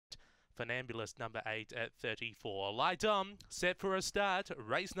Funambulist number 8 at 34. Light on, set for a start.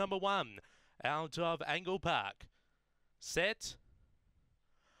 Race number 1 out of Angle Park. Set.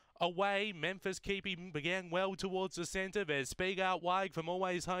 Away, Memphis Keeping began well towards the centre. There's speed out wide from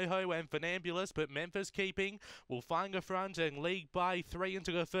Always Ho Ho and Funambulist, but Memphis Keeping will find a front and lead by 3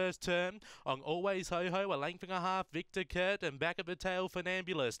 into the first turn. On Always Ho Ho, a length and a half, Victor Kurt, and back of the tail,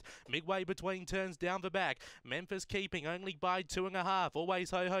 Funambulist. Midway between turns down the back, Memphis Keeping only by 2.5.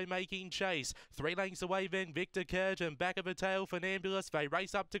 Always Ho Ho making chase. 3 lengths away then, Victor Kurt, and back of the tail, Funambulist. They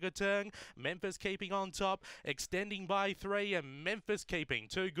race up to the turn. Memphis Keeping on top, extending by 3, and Memphis Keeping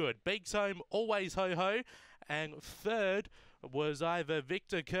too good. Beaks home Always Ho Ho, and third was either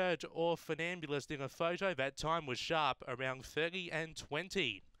Victor Kurt or Funambulist in a photo. That time was sharp, around 30 and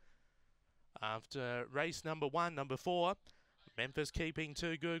 20. After race number 1, number 4, Memphis Keeping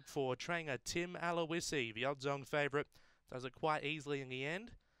too good for trainer Tim Aloisi. The odds-on favourite does it quite easily in the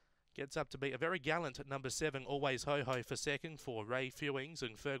end. Gets up to be a very gallant number 7, Always Ho Ho for second for Ray Fewings,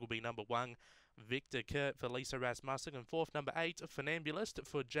 and third will be number 1, Victor Kurt for Lisa Rasmussen, and fourth number 8, Funambulist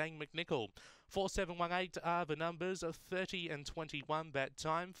for Jane McNichol. 4718 are the numbers, 30 and 21 that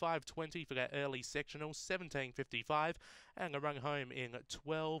time, 520 for that early sectional, 1755, and a run home in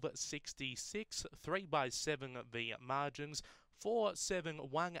 1266, 3 by 7 the margins,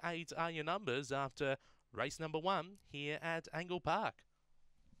 4718 are your numbers after race number 1 here at Angle Park.